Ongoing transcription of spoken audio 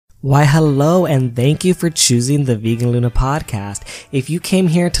Why, hello, and thank you for choosing the Vegan Luna podcast. If you came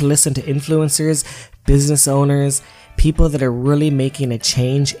here to listen to influencers, business owners, people that are really making a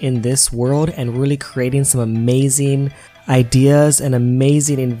change in this world and really creating some amazing ideas and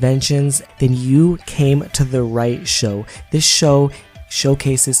amazing inventions, then you came to the right show. This show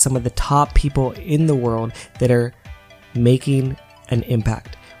showcases some of the top people in the world that are making an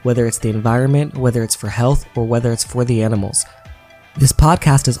impact, whether it's the environment, whether it's for health, or whether it's for the animals. This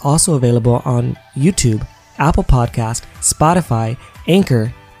podcast is also available on YouTube, Apple Podcast, Spotify,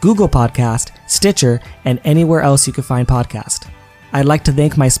 Anchor, Google Podcast, Stitcher, and anywhere else you can find podcasts. I'd like to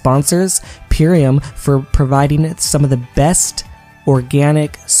thank my sponsors, Purium, for providing some of the best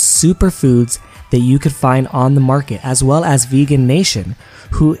organic superfoods that you could find on the market, as well as Vegan Nation,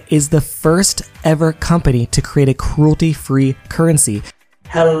 who is the first ever company to create a cruelty-free currency.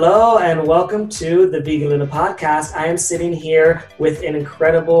 Hello and welcome to the Vegan Luna podcast. I am sitting here with an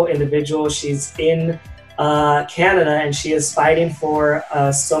incredible individual. She's in Canada and she is fighting for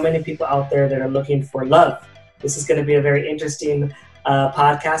so many people out there that are looking for love. This is going to be a very interesting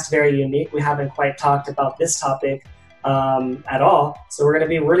podcast, very unique. We haven't quite talked about this topic at all. So we're going to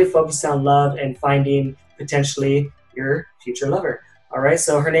be really focused on love and finding potentially your future lover. All right.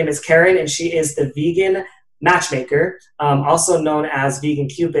 So her name is Karen and she is the vegan matchmaker, also known as Vegan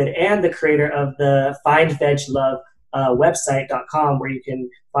Cupid, and the creator of the Find Veg Love website.com, where you can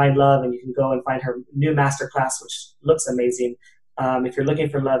find love and you can go and find her new masterclass, which looks amazing. If you're looking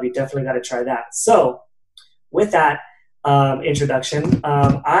for love, you definitely got to try that. So with that introduction,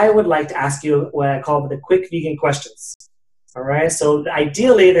 I would like to ask you what I call the quick vegan questions. All right. So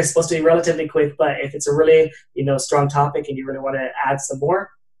ideally, they're supposed to be relatively quick, but if it's a really, strong topic and you really want to add some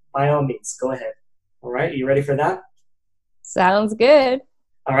more, by all means, go ahead. All right, you ready for that? Sounds good.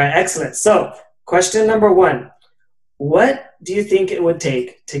 All right, excellent. So, question number one. What do you think it would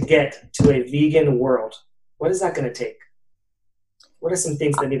take to get to a vegan world? What is that going to take? What are some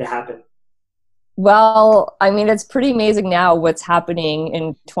things that need to happen? Well, I mean, it's pretty amazing now what's happening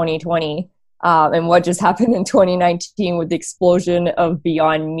in 2020 and what just happened in 2019 with the explosion of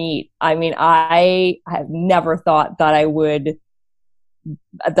Beyond Meat. I mean, I have never thought that I would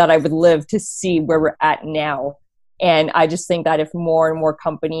live to see where we're at now. And I just think that if more and more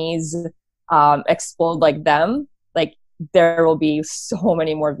companies explode like them, like there will be so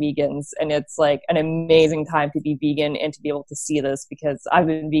many more vegans. And it's like an amazing time to be vegan and to be able to see this, because I've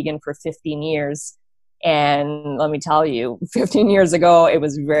been vegan for 15 years. And let me tell you, 15 years ago, it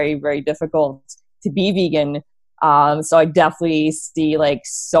was very, very difficult to be vegan. So I definitely see like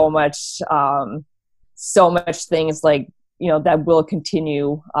so much things like, that will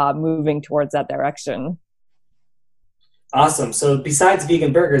continue moving towards that direction. Awesome. So besides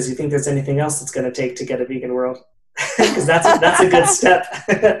vegan burgers, you think there's anything else that's going to take to get a vegan world? Because that's a good step.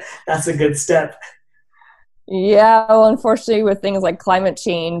 That's a good step. Yeah, well, unfortunately, with things like climate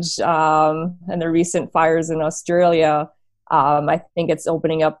change and the recent fires in Australia, I think it's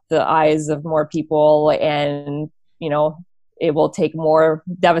opening up the eyes of more people, and it will take more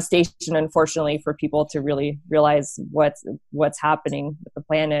devastation, unfortunately, for people to really realize what's happening with the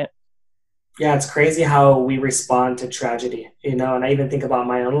planet. Yeah, it's crazy how we respond to tragedy, and I even think about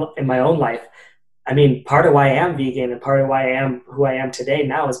in my own life. I mean, part of why I am vegan and part of why I am who I am today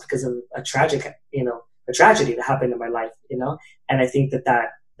now is because of a tragedy that happened in my life, and I think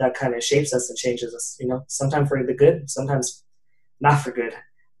that kind of shapes us and changes us, sometimes for the good, sometimes not for good.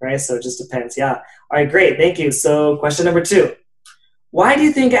 Right? So it just depends. Yeah. All right, great. Thank you. So question number 2, why do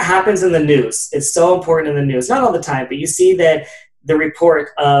you think it happens in the news? It's so important in the news, not all the time, but you see that the report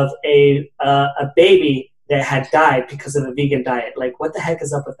of a baby that had died because of a vegan diet. Like, what the heck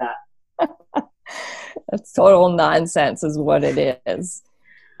is up with that? That's total nonsense is what it is.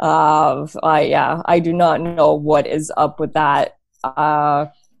 I do not know what is up with that.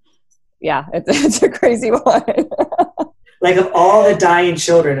 It's a crazy one. Like, of all the dying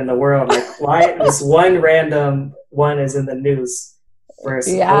children in the world, like, why this one random one is in the news for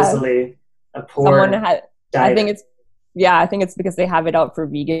supposedly a poor diet? I think it's because they have it out for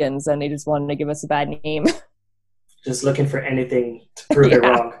vegans and they just wanted to give us a bad name. Just looking for anything to prove it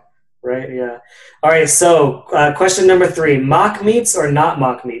wrong, right? Yeah. All right, so question number 3, mock meats or not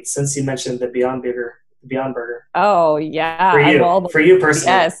mock meats, since you mentioned the Beyond Burger. Oh, yeah. For you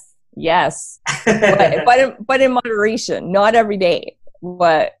personally. Yes. but in moderation, not every day,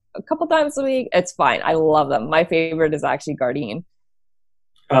 but a couple times a week, it's fine. I love them. My favorite is actually Gardein.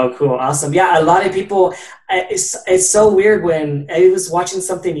 Oh, cool. Awesome. Yeah. A lot of people, it's so weird when I was watching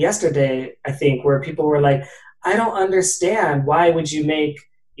something yesterday, I think, where people were like, I don't understand. Why would you make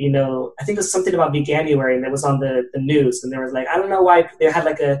I think it was something about Veganuary, and it was on the news, and there was like, I don't know why they had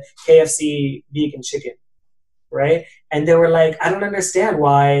like a KFC vegan chicken, right? And they were like, I don't understand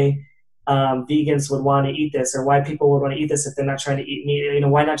why vegans would want to eat this, or why people would want to eat this if they're not trying to eat meat.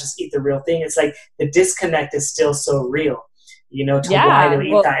 Why not just eat the real thing? It's like the disconnect is still so real, to why they would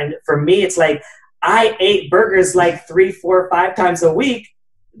eat that. And for me, it's like I ate burgers like 3, 4, 5 times a week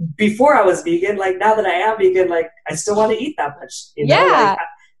before I was vegan. Like now that I am vegan, like I still want to eat that much,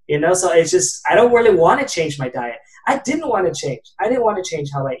 so it's just, I don't really want to change my diet. I didn't want to change. I didn't want to change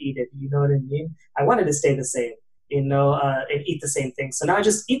how I eat it. You know what I mean? I wanted to stay the same, and eat the same things. So now I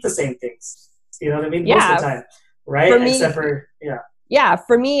just eat the same things. You know what I mean? Yeah. Most of the time, right? For me, except for, Yeah,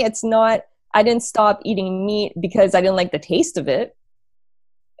 for me, it's not, I didn't stop eating meat because I didn't like the taste of it.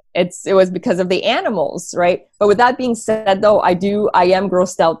 It was because of the animals, right? But with that being said, though, I am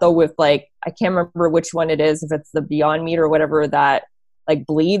grossed out though with like, I can't remember which one it is, if it's the Beyond Meat or whatever that like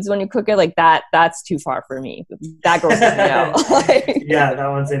bleeds when you cook it, like that's too far for me. That grosses me out. Yeah, that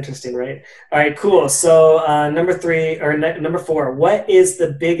one's interesting, right? All right, cool. So number 4, what is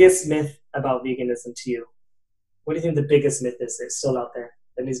the biggest myth about veganism to you? What do you think the biggest myth is that's still out there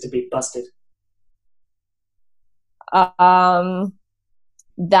that needs to be busted?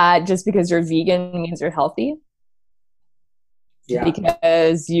 That just because you're vegan means you're healthy. Yeah.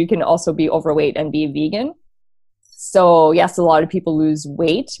 Because you can also be overweight and be vegan. So yes, a lot of people lose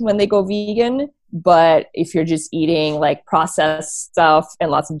weight when they go vegan, but if you're just eating like processed stuff and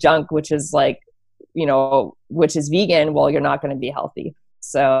lots of junk, which is like, which is vegan, well, you're not going to be healthy.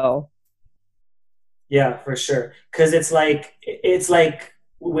 So. Yeah, for sure. Cause it's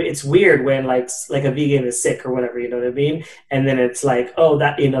weird when like a vegan is sick or whatever, you know what I mean? And then it's like, oh,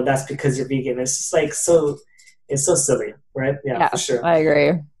 that, that's because you're vegan. It's just like, it's so silly, right? Yeah, for sure. I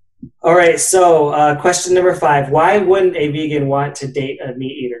agree. All right. So question number 5, why wouldn't a vegan want to date a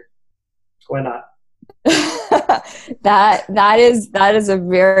meat eater? Why not? that is a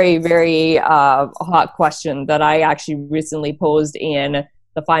very, very hot question that I actually recently posed in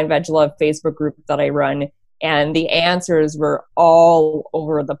the Fine Veg Love Facebook group that I run. And the answers were all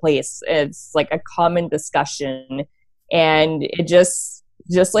over the place. It's like a common discussion. And it just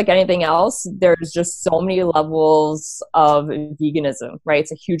like anything else, there's just so many levels of veganism, right?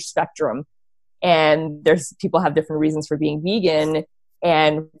 It's a huge spectrum. And people have different reasons for being vegan.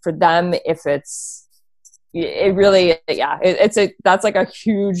 And for them, that's like a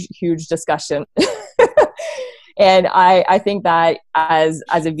huge, huge discussion. And I think that as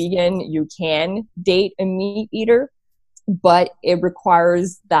a vegan, you can date a meat eater, but it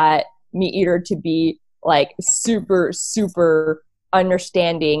requires that meat eater to be like super, super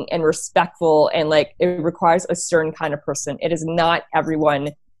understanding and respectful. And like, it requires a certain kind of person. It is not everyone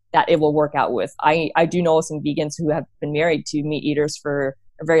that it will work out with. I do know some vegans who have been married to meat eaters for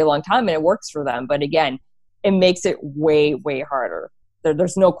a very long time and it works for them. But again, it makes it way, way harder.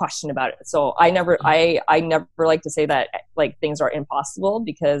 There's no question about it. So I never like to say that like things are impossible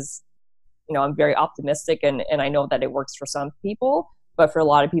because, I'm very optimistic and I know that it works for some people, but for a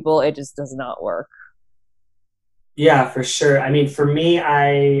lot of people, it just does not work. Yeah, for sure. I mean, for me,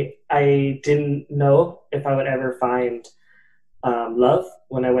 I didn't know if I would ever find love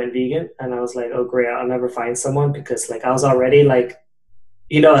when I went vegan. And I was like, oh, great, I'll never find someone because like I was already like,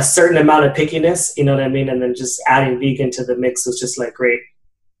 a certain amount of pickiness, you know what I mean? And then just adding vegan to the mix was just like, great,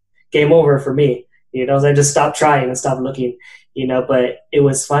 game over for me. So I just stopped trying and stopped looking, but it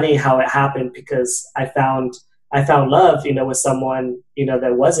was funny how it happened because I found love, with someone,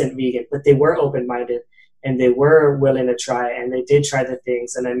 that wasn't vegan, but they were open-minded and they were willing to try and they did try the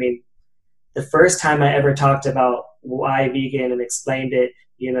things. And I mean, the first time I ever talked about why vegan and explained it,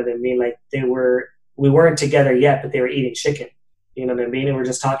 you know what I mean? Like we weren't together yet, but they were eating chicken. You know what I mean? And we're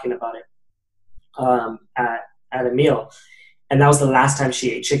just talking about it at a meal. And that was the last time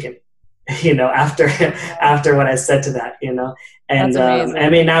she ate chicken, after what I said to that, And I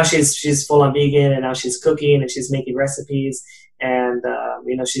mean, now she's full on vegan and now she's cooking and she's making recipes and,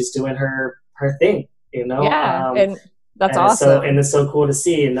 she's doing her thing, Yeah, and that's awesome. And it's so cool to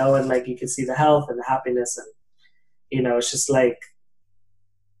see, and like you can see the health and the happiness and, it's just like,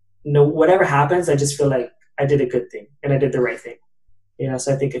 whatever happens, I just feel like I did a good thing and I did the right thing,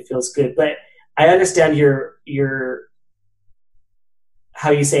 so I think it feels good. But I understand your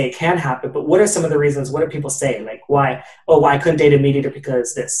how you say it can happen, but what are some of the reasons? What do people say? Like why I couldn't date a meat eater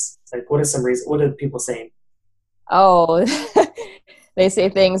because this, like, what are some reasons? What are people saying? Oh, they say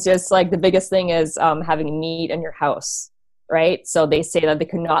things just like the biggest thing is having meat in your house, right? So they say that they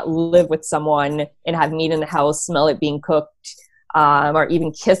could not live with someone and have meat in the house, smell it being cooked, or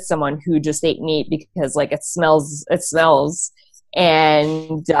even kiss someone who just ate meat because like it smells.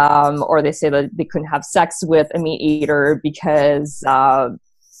 And or they say that they couldn't have sex with a meat eater because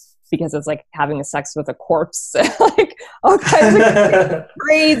it's like having a sex with a corpse, like all kinds of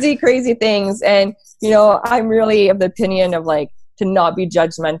crazy things. And I'm really of the opinion of like to not be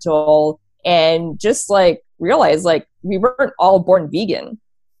judgmental and just like realize like we weren't all born vegan,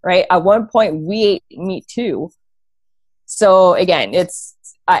 right? At one point we ate meat too. So again,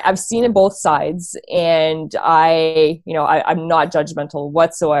 I've seen it both sides, and I'm not judgmental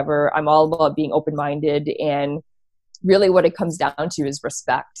whatsoever. I'm all about being open-minded, and really what it comes down to is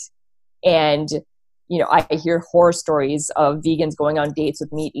respect. And I hear horror stories of vegans going on dates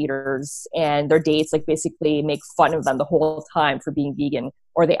with meat eaters, and their dates like basically make fun of them the whole time for being vegan,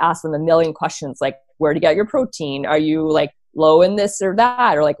 or they ask them a million questions like, where to get your protein? Are you like low in this or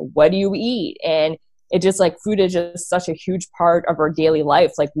that? Or like, what do you eat? And it just like food is just such a huge part of our daily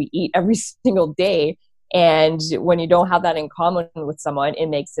life. Like we eat every single day. And when you don't have that in common with someone, it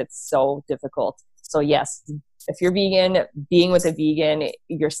makes it so difficult. So yes, if you're vegan, being with a vegan,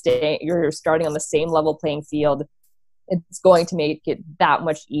 you're starting on the same level playing field. It's going to make it that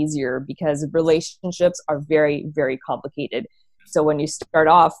much easier because relationships are very, very complicated. So when you start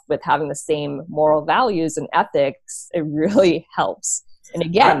off with having the same moral values and ethics, it really helps. And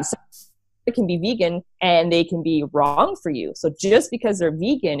again, it can be vegan and they can be wrong for you. So just because they're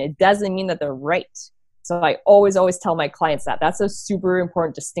vegan, it doesn't mean that they're right. So I always tell my clients that that's a super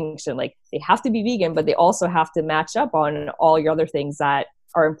important distinction. Like they have to be vegan, but they also have to match up on all your other things that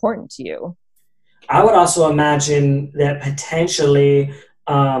are important to you. I would also imagine that potentially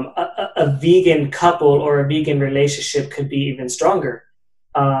a vegan couple or a vegan relationship could be even stronger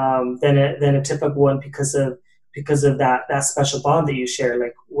than a typical one because of that special bond that you share.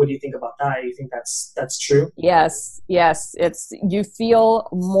 Like, what do you think about that? You think that's true? Yes. You feel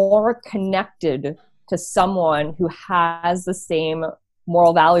more connected to someone who has the same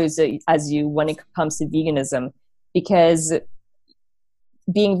moral values as you when it comes to veganism, because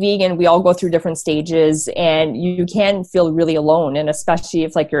being vegan, we all go through different stages and you can feel really alone. And especially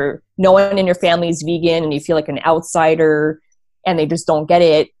if like no one in your family is vegan and you feel like an outsider and they just don't get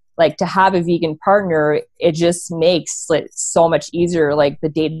it, like to have a vegan partner, it just makes it so much easier, like the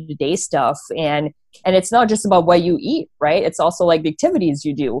day-to-day stuff. And it's not just about what you eat, right? It's also like the activities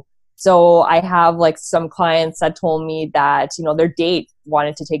you do. So I have like some clients that told me that, their date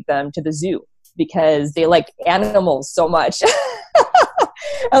wanted to take them to the zoo because they like animals so much.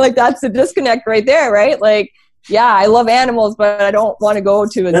 And like, that's the disconnect right there, right? Like, yeah, I love animals, but I don't want to go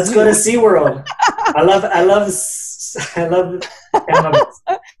to a Let's zoo. go to SeaWorld. I love animals.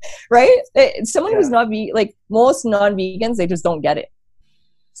 Right? Someone who's not like most non-vegans, they just don't get it.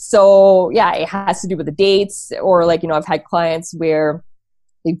 So yeah, it has to do with the dates, or like, I've had clients where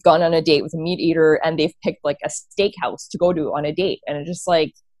they've gone on a date with a meat eater and they've picked like a steakhouse to go to on a date. And it's just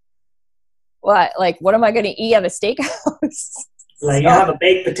like, what am I going to eat at a steakhouse? Like, you have a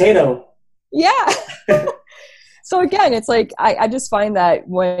baked potato. Yeah. So again, it's like, I just find that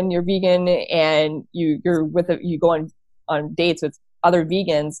when you're vegan and you go on dates with other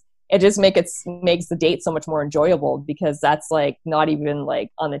vegans, it just makes the date so much more enjoyable, because that's like not even like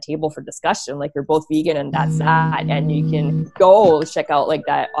on the table for discussion. Like you're both vegan and that's that. And you can go check out like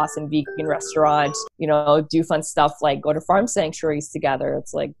that awesome vegan restaurant, do fun stuff like go to farm sanctuaries together.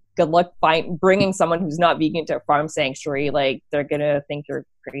 It's like, good luck bringing someone who's not vegan to a farm sanctuary. Like they're going to think you're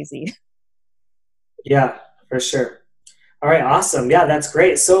crazy. Yeah, for sure. All right. Awesome. Yeah, that's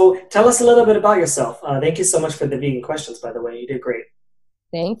great. So tell us a little bit about yourself. Thank you so much for the vegan questions, by the way. You did great.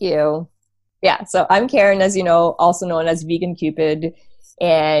 Thank you. Yeah, so I'm Karen, as you know, also known as Vegan Cupid,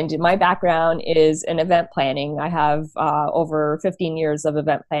 and my background is in event planning. I have over 15 years of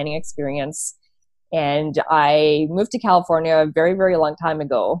event planning experience, and I moved to California a very, very long time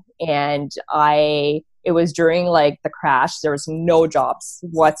ago, and it was during like the crash. There was no jobs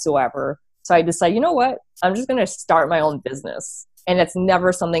whatsoever. So I decided, you know what, I'm just going to start my own business. And it's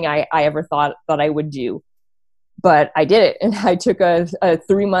never something I ever thought that I would do. But I did it, and I took a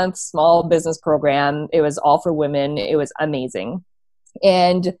 3-month small business program. It was all for women. It was amazing,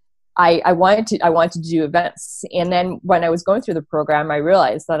 and I wanted to do events. And then when I was going through the program, I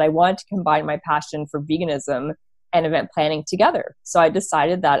realized that I wanted to combine my passion for veganism and event planning together. So I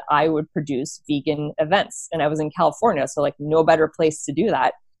decided that I would produce vegan events, and I was in California, so like no better place to do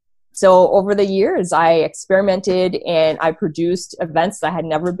that. So over the years, I experimented and I produced events that had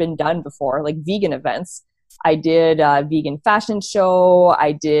never been done before, like vegan events. I did a vegan fashion show.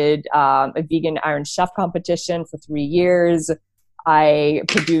 I did a vegan Iron Chef competition for 3 years. I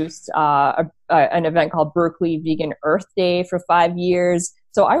produced an event called Berkeley Vegan Earth Day for 5 years.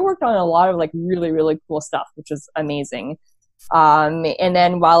 So I worked on a lot of like really, really cool stuff, which was amazing. And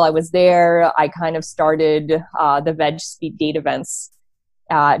then while I was there, I kind of started the veg speed date events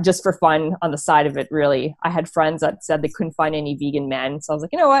just for fun on the side of it, really. I had friends that said they couldn't find any vegan men. So I was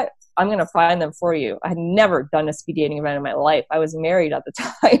like, you know what? I'm going to find them for you. I had never done a speed dating event in my life. I was married at the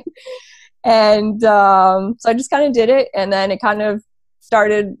time. And so I just kind of did it. And then it kind of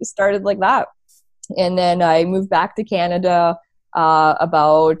started like that. And then I moved back to Canada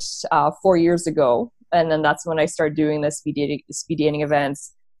about 4 years ago. And then that's when I started doing the speed dating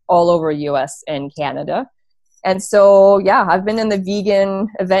events all over US and Canada. And so, yeah, I've been in the vegan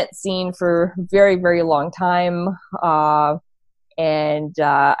event scene for a very, very long time. And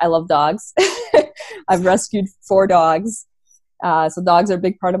I love dogs. I've rescued 4 dogs. So dogs are a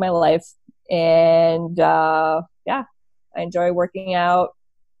big part of my life. And yeah, I enjoy working out,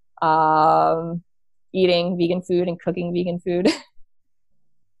 eating vegan food and cooking vegan food.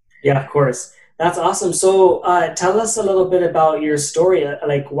 Yeah, of course. That's awesome. So tell us a little bit about your story.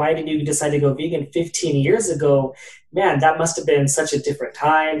 Like, why did you decide to go vegan 15 years ago? Man, that must have been such a different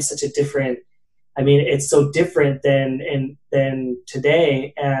time, such a different, I mean, it's so different than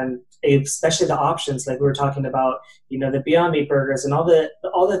today. And especially the options, like we were talking about, you know, the Beyond Meat burgers and all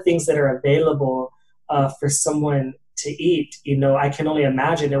the things that are available for someone to eat. You know, I can only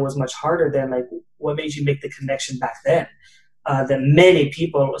imagine it was much harder then. Like, what made you make the connection back then? That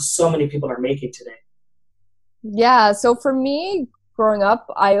so many people are making today. Yeah, so for me, growing up,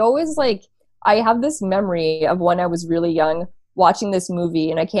 I have this memory of when I was really young watching this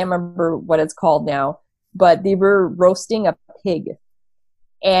movie, and I can't remember what it's called now, but they were roasting a pig,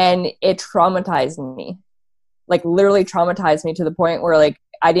 and it traumatized me. Like, literally traumatized me to the point where, like,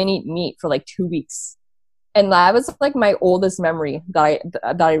 I didn't eat meat for like 2 weeks. And that was like my oldest memory that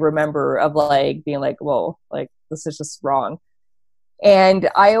I remember of like being like, whoa, like this is just wrong. And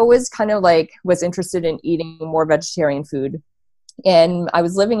I always kind of like was interested in eating more vegetarian food. And I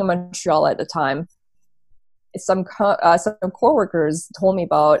was living in Montreal at the time. Some coworkers told me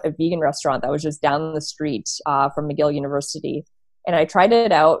about a vegan restaurant that was just down the street from McGill University. And I tried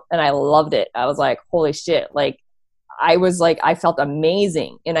it out and I loved it. I was like, holy shit. Like, I felt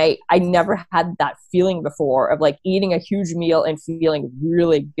amazing. And I never had that feeling before of like eating a huge meal and feeling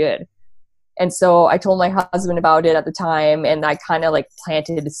really good. And so I told my husband about it at the time, and I kind of like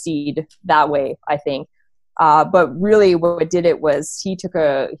planted a seed that way, I think. But really what did it was he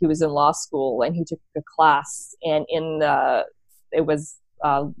was in law school and he took a class, and it was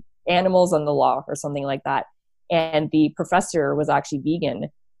animals and the law or something like that. And the professor was actually vegan,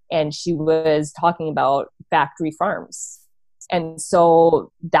 and she was talking about factory farms. And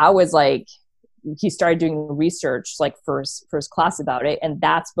so that was like, he started doing research like first class about it, and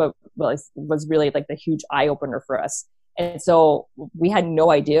that's what was really like the huge eye opener for us. And so we had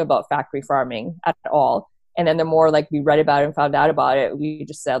no idea about factory farming at all. And then the more like we read about it and found out about it, we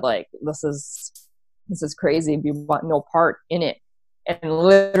just said like, this is crazy. We want no part in it. And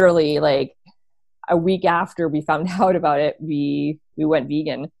literally like a week after we found out about it, we went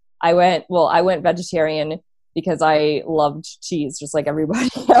vegan. I went vegetarian because I loved cheese just like everybody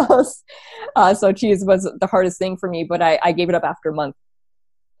else. So cheese was the hardest thing for me, but I gave it up after a month.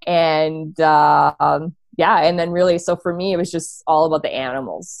 And yeah, and then really, so for me, it was just all about the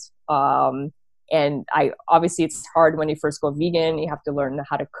animals. And obviously it's hard when you first go vegan, you have to learn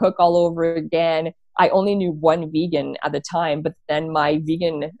how to cook all over again. I only knew one vegan at the time, but then my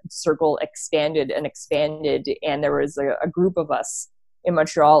vegan circle expanded, and there was a group of us in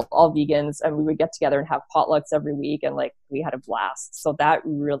Montreal, all vegans, and we would get together and have potlucks every week, and like we had a blast. So that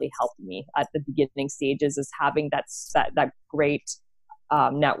really helped me at the beginning stages, is having that great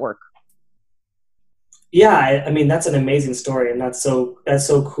network. Yeah, I mean that's an amazing story, and that's so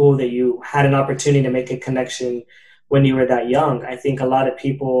cool that you had an opportunity to make a connection when you were that young. I think a lot of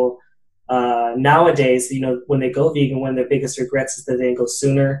people nowadays, you know, when they go vegan, one of their biggest regrets is that they didn't go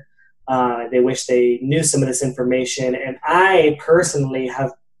sooner. They wish they knew some of this information. And I personally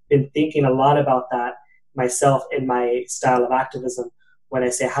have been thinking a lot about that myself in my style of activism when I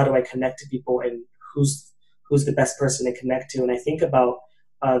say, how do I connect to people and who's the best person to connect to? And I think about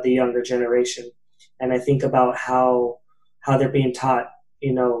the younger generation, and I think about how they're being taught,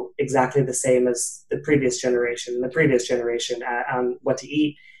 you know, exactly the same as the previous generation on what to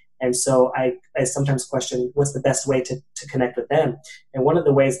eat. And so I sometimes question what's the best way to connect with them. And one of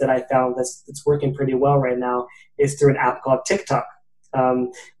the ways that I found that's working pretty well right now is through an app called TikTok,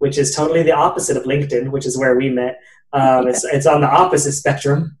 which is totally the opposite of LinkedIn, which is where we met. It's on the opposite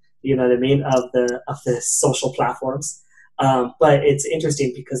spectrum, you know what I mean, of the social platforms. But it's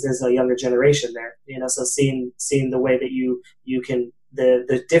interesting because there's a younger generation there, you know, so seeing the way that you can,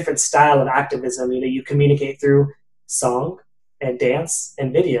 the different style of activism, you know, you communicate through song, and dance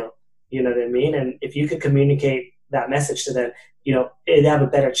and video. You know what I mean? And if you could communicate that message to them, you know, they'd have a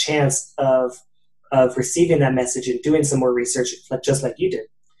better chance of receiving that message and doing some more research, just like you did.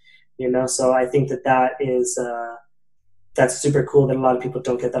 You know, so I think that that is that's super cool that a lot of people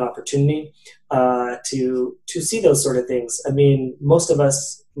don't get that opportunity to see those sort of things. I mean, most of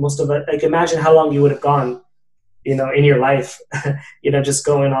us, like imagine how long you would have gone, you know, in your life, you know, just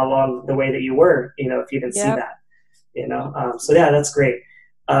going along the way that you were, you know, if you didn't see Yep. that, you know. So yeah, that's great.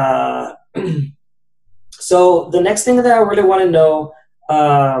 Uh, so the next thing that I really want to know,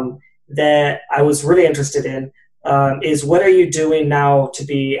 that I was really interested in, is what are you doing now to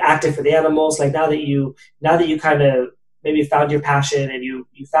be active for the animals? Like now that you kind of maybe found your passion and you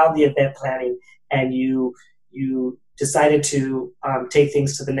found the event planning and you decided to take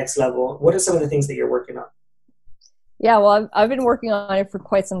things to the next level. What are some of the things that you're working on? Yeah, well, I've been working on it for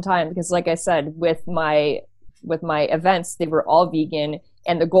quite some time because, like I said, with my events, they were all vegan,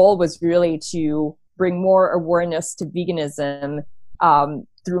 and the goal was really to bring more awareness to veganism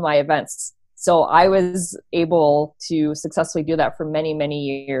through my events. So I was able to successfully do that for many, many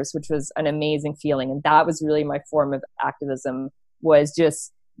years, which was an amazing feeling, and that was really my form of activism, was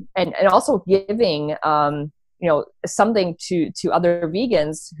just and also giving you know, something to other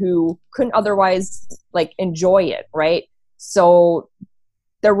vegans who couldn't otherwise like enjoy it, right? So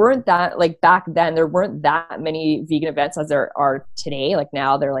there weren't that, like back then there weren't that many vegan events as there are today. Like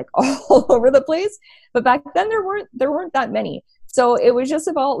now they're like all over the place, but back then there weren't that many. So it was just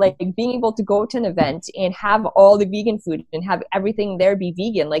about like being able to go to an event and have all the vegan food and have everything there be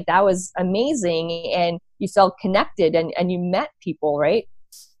vegan. Like that was amazing, and you felt connected and you met people, right?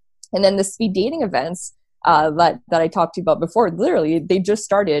 And then the speed dating events that I talked to you about before, literally, they just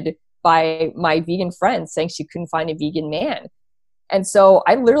started by my vegan friend saying she couldn't find a vegan man. And so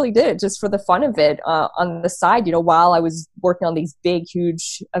I literally did it just for the fun of it on the side, you know, while I was working on these big,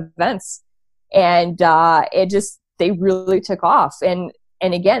 huge events. And they really took off. And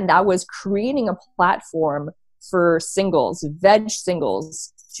again, that was creating a platform for singles, veg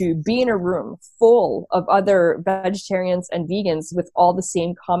singles, to be in a room full of other vegetarians and vegans with all the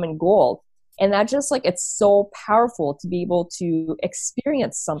same common goal. And that just like, it's so powerful to be able to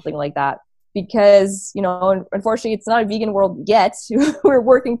experience something like that, because, you know, unfortunately it's not a vegan world yet. We're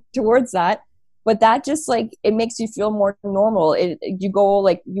working towards that, but that just like, it makes you feel more normal. You go,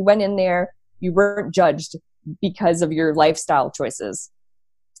 like, you went in there, you weren't judged because of your lifestyle choices.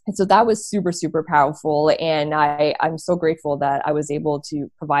 And so that was super, super powerful. And I'm so grateful that I was able to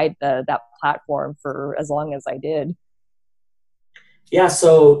provide that platform for as long as I did. Yeah,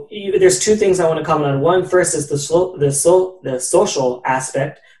 so there's two things I want to comment on. One, first is the social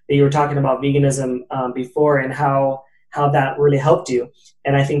aspect that you were talking about veganism before, and how that really helped you.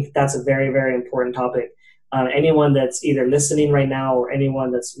 And I think that's a very, very important topic. Anyone that's either listening right now or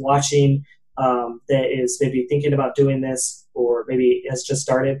anyone that's watching that is maybe thinking about doing this or maybe has just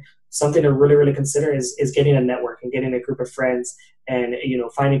started, something to really, really consider is getting a network and getting a group of friends, and, you know,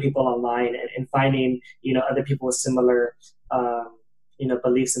 finding people online, and finding, you know, other people with similar you know,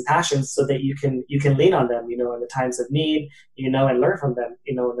 beliefs and passions, so that you can lean on them, you know, in the times of need, you know, and learn from them,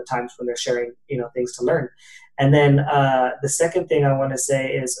 you know, in the times when they're sharing, you know, things to learn. And then the second thing I want to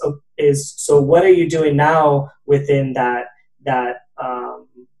say is so what are you doing now within that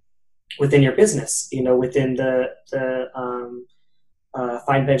within your business, you know, within the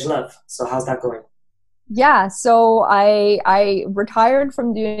Find Veg Love? So how's that going? Yeah, so I retired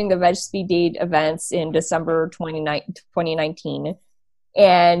from doing the Veg Speed Date events in December 2019.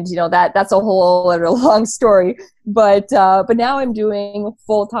 And you know, that's a whole other long story, but now I'm doing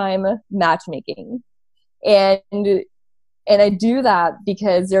full-time matchmaking, and I do that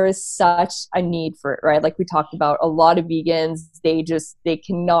because there is such a need for it, right? Like we talked about, a lot of vegans, they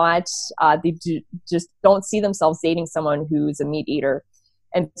cannot just don't see themselves dating someone who's a meat eater.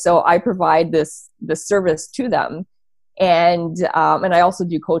 And so I provide this service to them, and I also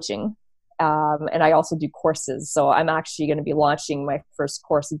do coaching. And I also do courses. So I'm actually going to be launching my first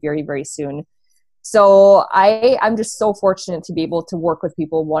course very, very soon. So I'm just so fortunate to be able to work with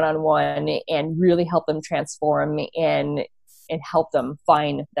people one-on-one and really help them transform and help them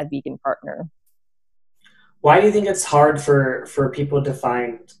find that vegan partner. Why do you think it's hard for people to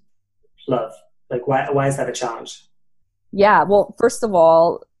find love? Like, why is that a challenge? Yeah, well, first of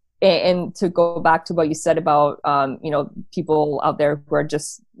all, and to go back to what you said about, you know, people out there who are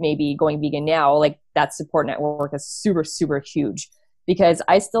just maybe going vegan now, like that support network is super, super huge, because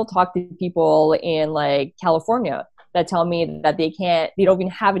I still talk to people in like California that tell me that they don't even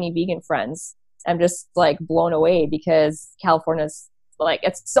have any vegan friends. I'm just like blown away, because California's like,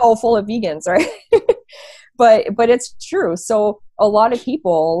 it's so full of vegans, right? but it's true. So a lot of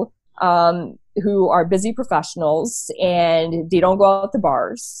people who are busy professionals and they don't go out to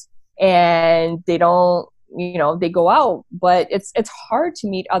bars and they don't, they go out, but it's hard to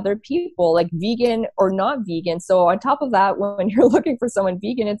meet other people, like vegan or not vegan. So on top of that, when you're looking for someone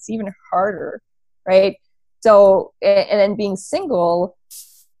vegan, it's even harder, right? So, and then being single,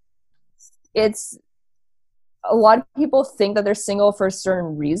 it's a lot of people think that they're single for a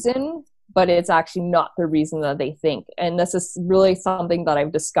certain reason, but it's actually not the reason that they think. And this is really something that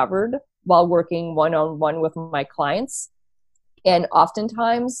I've discovered while working one-on-one with my clients. And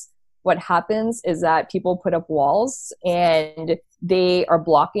oftentimes what happens is that people put up walls and they are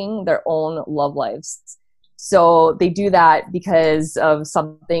blocking their own love lives. So they do that because of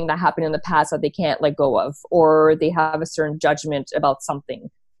something that happened in the past that they can't let go of, or they have a certain judgment about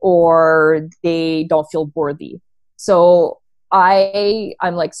something, or they don't feel worthy. So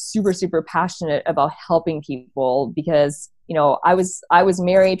I'm like super, super passionate about helping people because, I was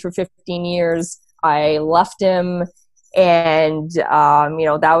married for 15 years. I left him, and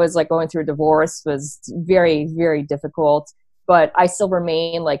that was like going through a divorce was very, very difficult, but I still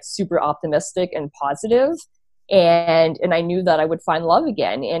remain like super optimistic and positive. And I knew that I would find love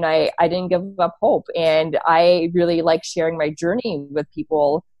again, and I didn't give up hope. And I really like sharing my journey with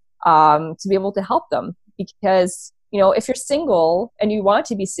people to be able to help them, because if you're single and you want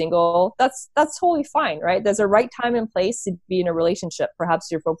to be single, that's totally fine, right? There's a right time and place to be in a relationship.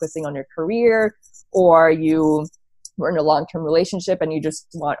 Perhaps you're focusing on your career, or you were in a long-term relationship and you just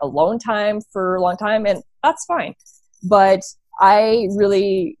want alone time for a long time, and that's fine. But I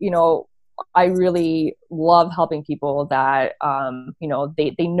really love helping people that they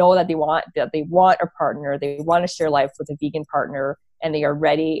know that they want a partner, they want to share life with a vegan partner, and they are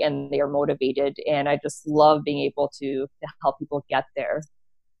ready and they are motivated. And I just love being able to help people get there.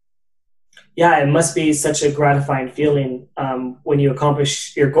 Yeah, it must be such a gratifying feeling when you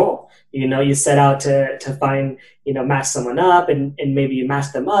accomplish your goal. You set out to find, match someone up, and maybe you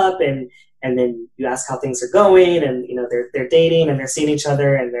match them up, and then you ask how things are going, and they're dating and they're seeing each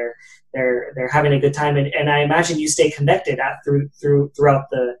other, and they're having a good time, and I imagine you stay connected throughout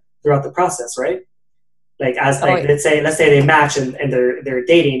the process, right? Like let's say they match and they're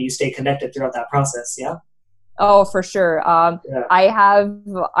dating, you stay connected throughout that process, yeah. Oh, for sure. Yeah.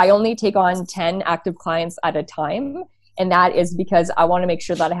 I only take on 10 active clients at a time. And that is because I want to make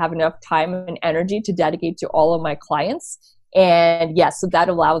sure that I have enough time and energy to dedicate to all of my clients. And yes, so that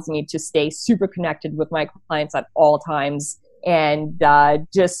allows me to stay super connected with my clients at all times. And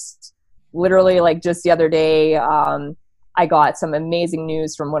just literally, like just the other day, I got some amazing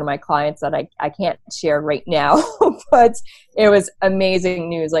news from one of my clients that I can't share right now, but it was amazing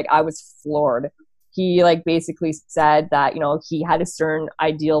news. Like, I was floored. He like basically said that, he had a certain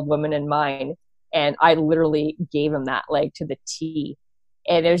ideal woman in mind, and I literally gave him that, like, to the T.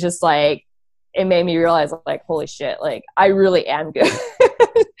 And it was just like, it made me realize, like, holy shit, like, I really am good.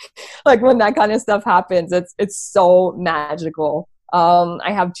 Like, when that kind of stuff happens, it's so magical.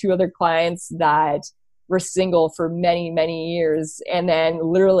 I have 2 other clients that were single for many, many years. And then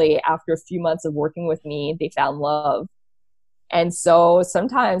literally after a few months of working with me, they found love. And so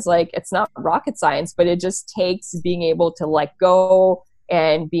sometimes, like, it's not rocket science, but it just takes being able to let go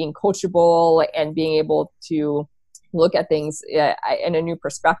and being coachable and being able to look at things in a new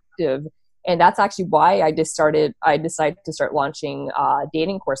perspective. And that's actually why I decided to start launching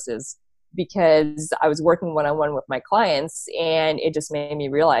dating courses, because I was working one-on-one with my clients, and it just made me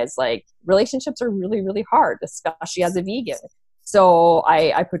realize, like, relationships are really, really hard, especially as a vegan. So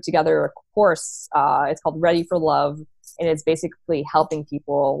I put together a course. It's called Ready for Love. And it's basically helping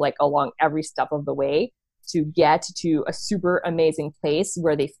people, like, along every step of the way to get to a super amazing place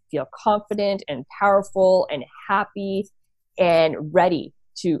where they feel confident and powerful and happy and ready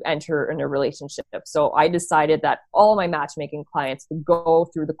to enter in a relationship. So I decided that all my matchmaking clients would go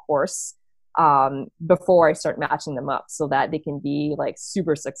through the course before I start matching them up, so that they can be, like,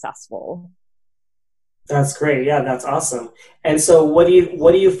 super successful. That's great. Yeah, that's awesome. And so what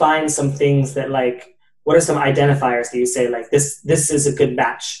do you find some things that, like, what are some identifiers that you say, like, this is a good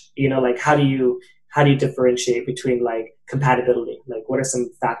match? Like, how do you differentiate between, like, compatibility? Like, what are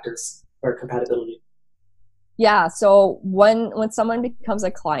some factors for compatibility? Yeah. So when someone becomes a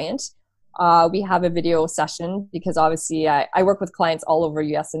client, we have a video session, because obviously I work with clients all over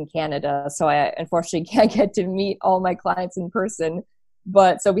US and Canada. So I unfortunately can't get to meet all my clients in person.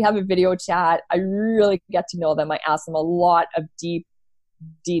 But so we have a video chat. I really get to know them. I ask them a lot of deep,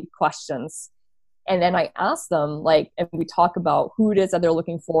 deep questions. And then I ask them, like, and we talk about who it is that they're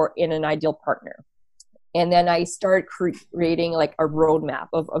looking for in an ideal partner. And then I start creating, like, a roadmap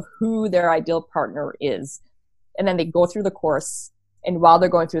of who their ideal partner is. and then they go through the course. And while they're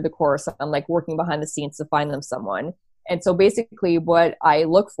going through the course, I'm like working behind the scenes to find them someone. And so basically what I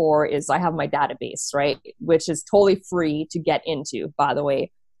look for is I have my database, right? Which is totally free to get into, by the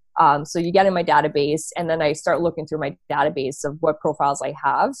way. So you get in my database, and then I start looking through my database of what profiles I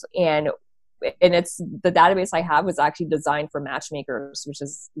have. And it's the database I have was actually designed for matchmakers, which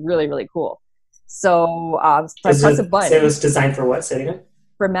is really, really cool. So, so I press a button. So it was designed for what, say it again?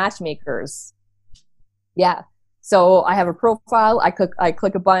 For matchmakers. Yeah. So I have a profile, I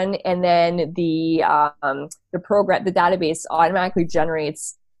click a button, and then the program, the database automatically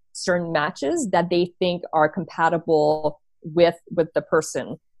generates certain matches that they think are compatible with the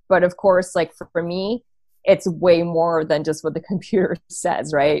person. But of course, like for me, it's way more than just what the computer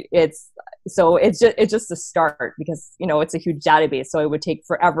says, right? It's just a start, because, you know, it's a huge database. So it would take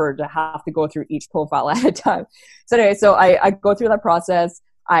forever to have to go through each profile at a time. So anyway, so I go through that process.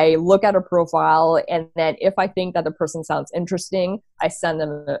 I look at a profile, and then if I think that the person sounds interesting, I send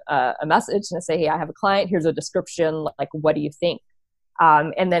them a message and I say, hey, I have a client. Here's a description. Like, what do you think?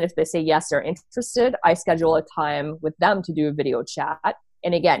 And then if they say yes, they're interested, I schedule a time with them to do a video chat.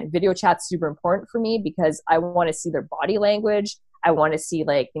 And again, video chat's super important for me because I want to see their body language. I want to see,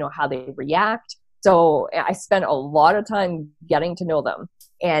 like, you know, how they react. So I spend a lot of time getting to know them.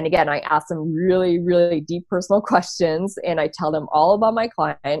 And again, I ask them really, really deep personal questions, and I tell them all about my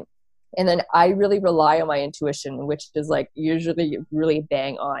client. And then I really rely on my intuition, which is like usually really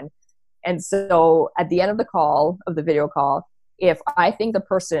bang on. And so at the end of the video call, if I think the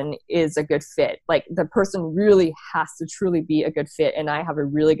person is a good fit, like the person really has to truly be a good fit, and I have a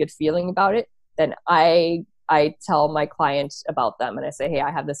really good feeling about it, then I tell my client about them, and I say, hey, I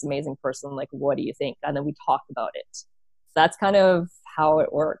have this amazing person. Like, what do you think? And then we talk about it. That's kind of how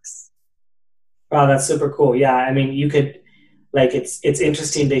it works. Wow, that's super cool. Yeah, I mean, you could, like, it's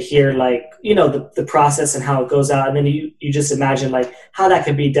interesting to hear, like, you know, the process and how it goes out, and then you just imagine like how that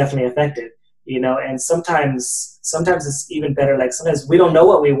could be definitely affected, you know. And sometimes it's even better. Like, sometimes we don't know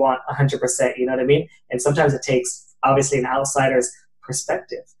what we want 100%, you know what I mean? And sometimes it takes obviously an outsider's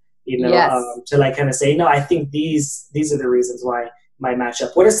perspective, you know, yes. To like kind of say, no, I think these are the reasons why might match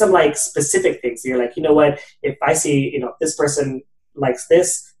up. What are some like specific things you're like, you know what, if I see, you know, this person likes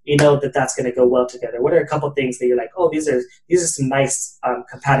this, you know, that's going to go well together? What are a couple of things that you're like, oh, these are some nice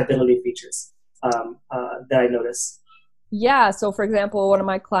compatibility features that I notice? Yeah. So for example, one of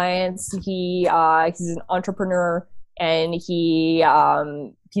my clients, he's an entrepreneur, and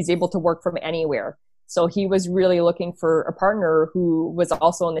he's able to work from anywhere. So he was really looking for a partner who was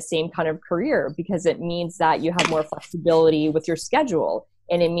also in the same kind of career, because it means that you have more flexibility with your schedule,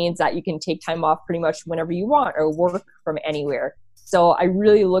 and it means that you can take time off pretty much whenever you want or work from anywhere. So I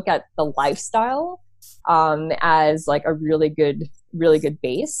really look at the lifestyle as like a really good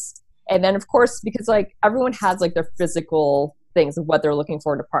base. And then of course, because like everyone has like their physical things of what they're looking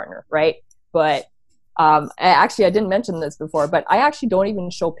for in a partner, right? But I didn't mention this before, but I actually don't even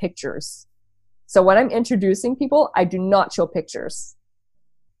show pictures. So when I'm introducing people, I do not show pictures.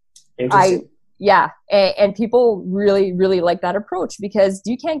 Interesting. And people really, really like that approach, because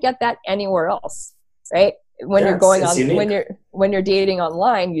you can't get that anywhere else, right? When you're going on, when you're dating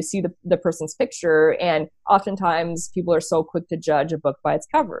online, you see the person's picture, and oftentimes people are so quick to judge a book by its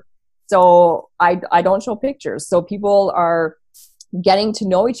cover. So I don't show pictures. So people are getting to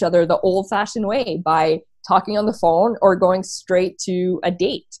know each other the old-fashioned way, by talking on the phone or going straight to a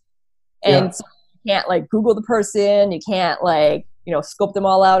date. And so you can't like Google the person, you can't like, you know, scope them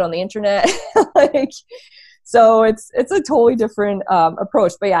all out on the internet. Like, so it's a totally different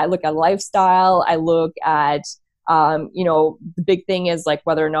approach. But yeah, I look at lifestyle. I look at, you know, the big thing is like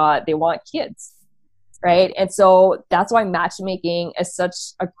whether or not they want kids, right? And so that's why matchmaking is such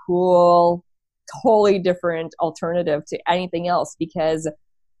a cool, totally different alternative to anything else, because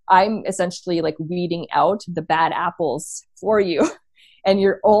I'm essentially like weeding out the bad apples for you. And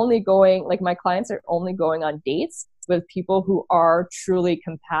you're only going, like my clients are only going on dates with people who are truly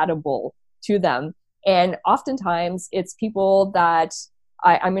compatible to them. And oftentimes it's people that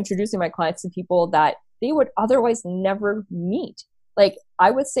I'm introducing my clients to people that they would otherwise never meet. Like I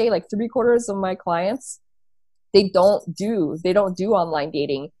would say like 3/4 of my clients, they don't do online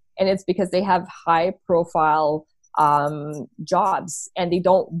dating. And it's because they have high profile jobs, and they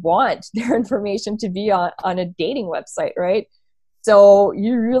don't want their information to be on a dating website, right? So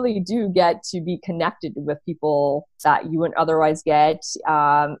you really do get to be connected with people that you wouldn't otherwise get.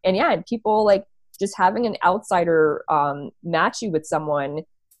 And people like just having an outsider match you with someone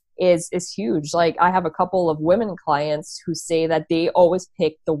is huge. Like I have a couple of women clients who say that they always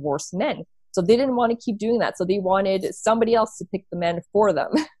pick the worst men. So they didn't want to keep doing that. So they wanted somebody else to pick the men for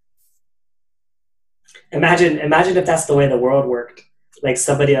them. Imagine if that's the way the world worked. Like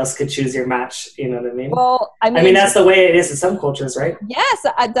somebody else could choose your match. You know what I mean? Well, I I mean, mean, that's the way it is in some cultures, right? yes,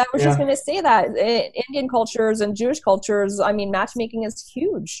 I was just Yeah. going to say that in Indian cultures and Jewish cultures, I mean, matchmaking is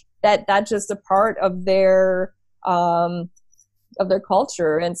huge. That's just a part um, of their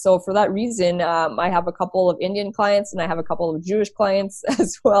culture, and so for that reason, I have a couple of Indian clients and I have a couple of Jewish clients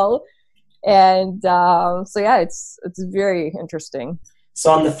as well, and so yeah, it's very interesting. So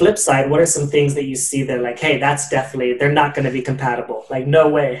on the flip side, what are some things that you see that are like, hey, that's definitely they're not going to be compatible? Like, no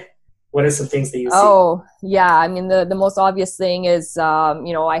way. What are some things that you see? Oh, yeah. I mean, the most obvious thing is,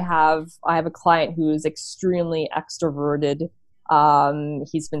 I have a client who's extremely extroverted.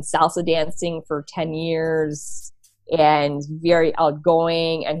 He's been salsa dancing for 10 years and very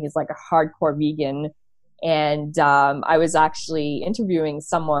outgoing, and he's like a hardcore vegan. And I was actually interviewing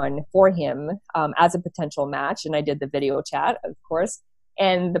someone for him as a potential match, and I did the video chat, of course.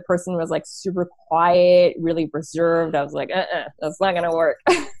 And the person was like super quiet, really reserved. I was like, that's not gonna work.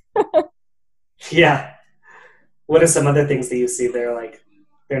 Yeah. What are some other things that you see they're like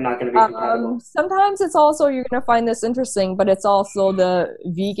they're not going to be compatible? Sometimes it's also, you're going to find this interesting, but it's also the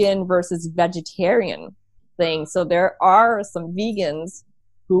vegan versus vegetarian thing. So there are some vegans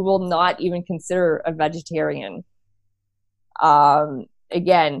who will not even consider a vegetarian.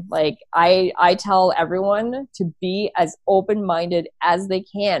 Again, like I tell everyone to be as open-minded as they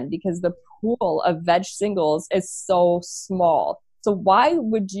can because the pool of veg singles is so small. So why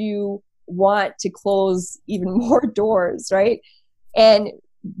would you want to close even more doors, right? And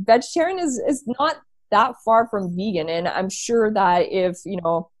vegetarian is not that far from vegan, and I'm sure that if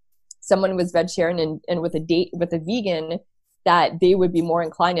someone was vegetarian and with a date with a vegan, that they would be more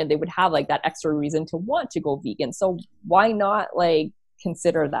inclined and they would have like that extra reason to want to go vegan. So why not like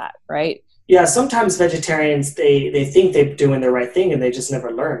consider that, right? Yeah, sometimes vegetarians they think they're doing the right thing and they just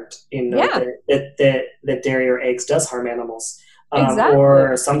never learned, Yeah, that dairy or eggs does harm animals. exactly.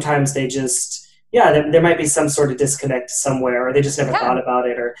 Or sometimes they just yeah, there might be some sort of disconnect somewhere, or they just never Yeah, thought about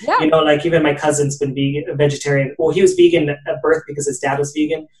it, or yeah, like even my cousin's been vegetarian. Well, he was vegan at birth because his dad was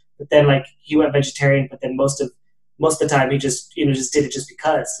vegan, but then like he went vegetarian, but then most of the time he just just did it just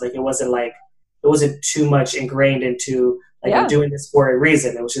because like it wasn't too much ingrained into like I'm yeah, doing this for a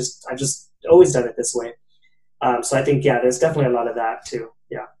reason. It was just I've just always done it this way. So I think yeah, there's definitely a lot of that too.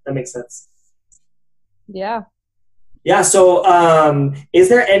 Yeah, that makes sense. yeah. Yeah. So is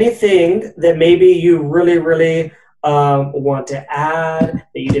there anything that maybe you really, really want to add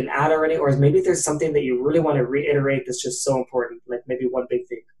that you didn't add already, or maybe there's something that you really want to reiterate that's just so important, like maybe one big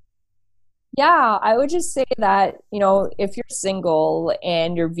thing? Yeah, I would just say that, if you're single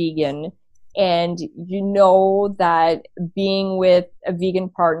and you're vegan and you know that being with a vegan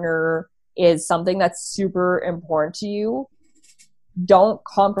partner is something that's super important to you, don't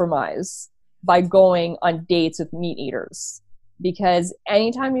compromise by going on dates with meat eaters. Because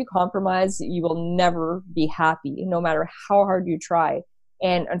anytime you compromise, you will never be happy, no matter how hard you try.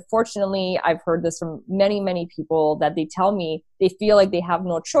 And unfortunately, I've heard this from many, many people that they tell me they feel like they have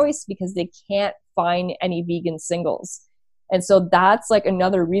no choice because they can't find any vegan singles. And so that's like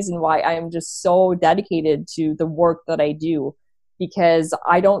another reason why I am just so dedicated to the work that I do, because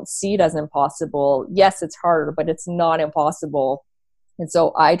I don't see it as impossible. Yes, it's harder, but it's not impossible. And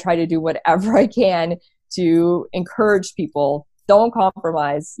so I try to do whatever I can to encourage people. Don't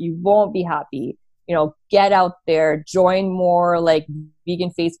compromise. You won't be happy. Get out there, join more like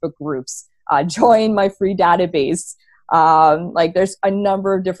vegan Facebook groups, join my free database. Like there's a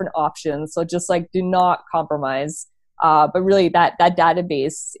number of different options. So just like do not compromise. But really that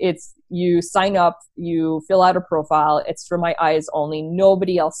database, it's you sign up, you fill out a profile. It's for my eyes only.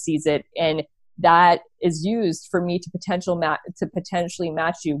 Nobody else sees it. And that is used for me to potentially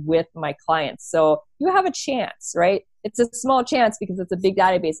match you with my clients. So you have a chance, right? It's a small chance because it's a big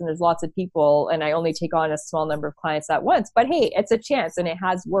database and there's lots of people and I only take on a small number of clients at once. But hey, it's a chance and it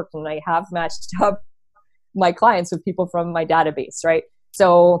has worked and I have matched up my clients with people from my database, right?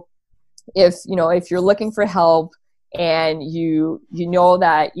 So if you're looking for help and you know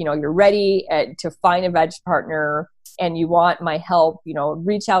that you're ready to find a veg partner and you want my help,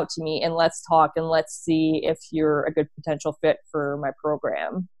 reach out to me and let's talk and let's see if you're a good potential fit for my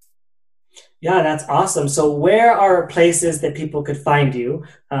program. Yeah, that's awesome. So where are places that people could find you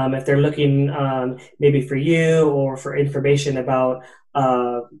if they're looking maybe for you or for information about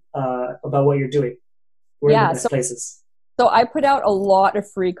what you're doing? Where are the Yeah, best places? so I put out a lot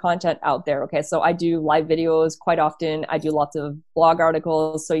of free content out there. Okay, so I do live videos quite often. I do lots of blog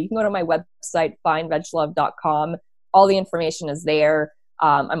articles. So you can go to my website, findveglove.com. All the information is there.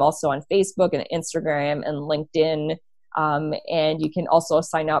 I'm also on Facebook and Instagram and LinkedIn. And you can also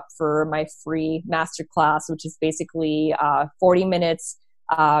sign up for my free masterclass, which is basically 40 minutes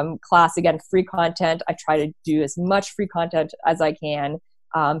class. Again, free content. I try to do as much free content as I can.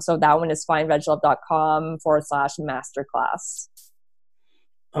 So that one is findveglove.com/masterclass.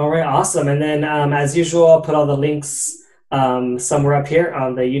 All right, awesome. And then as usual, I'll put all the links somewhere up here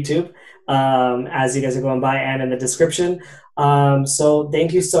on the YouTube as you guys are going by and in the description. So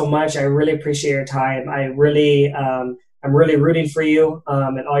thank you so much. I really appreciate your time. I'm really rooting for you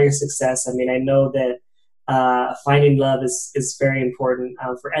and all your success. I mean, I know that finding love is very important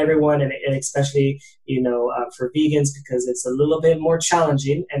for everyone, and especially for vegans, because it's a little bit more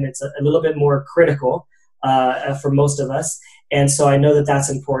challenging and it's a little bit more critical for most of us. And so I know that that's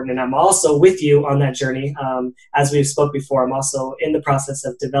important. And I'm also with you on that journey. As we've spoke before, I'm also in the process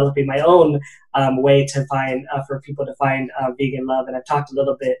of developing my own way to find, for people to find vegan love. And I've talked a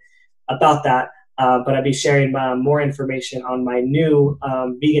little bit about that, but I'll be sharing more information on my new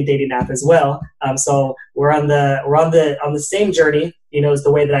vegan dating app as well. So we're on the same journey, is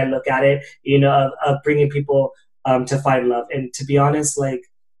the way that I look at it, of bringing people to find love. And to be honest, like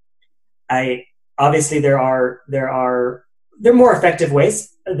obviously there are more effective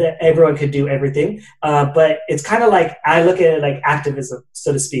ways that everyone could do everything. But it's kind of like, I look at it like activism,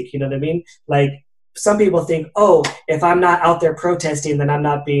 so to speak. You know what I mean? Like some people think, oh, if I'm not out there protesting, then I'm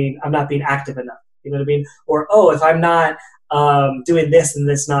not being active enough. You know what I mean? Or, oh, if I'm not doing this and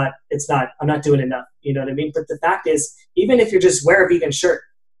this, I'm not doing enough. You know what I mean? But the fact is, even if you just wear a vegan shirt,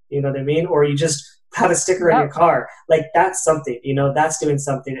 you know what I mean? Or you just have a sticker in your car, like that's something, that's doing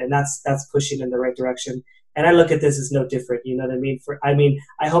something, and that's pushing in the right direction. And I look at this as no different, you know what I mean?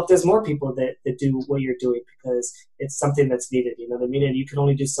 I hope there's more people that do what you're doing, because it's something that's needed, you know what I mean? And you can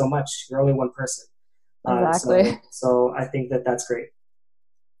only do so much. You're only one person. Exactly. So I think that that's great.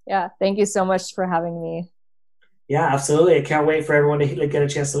 Yeah. Thank you so much for having me. Yeah, absolutely. I can't wait for everyone to get a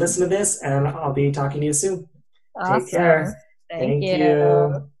chance to listen to this, and I'll be talking to you soon. Awesome. Take care. Thank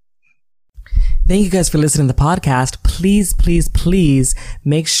you. Thank you guys for listening to the podcast. Please, please, please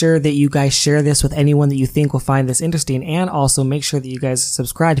make sure that you guys share this with anyone that you think will find this interesting, and also make sure that you guys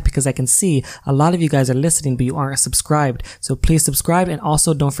subscribe, because I can see a lot of you guys are listening, but you aren't subscribed. So please subscribe, and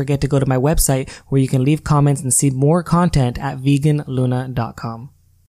also don't forget to go to my website where you can leave comments and see more content at veganluna.com.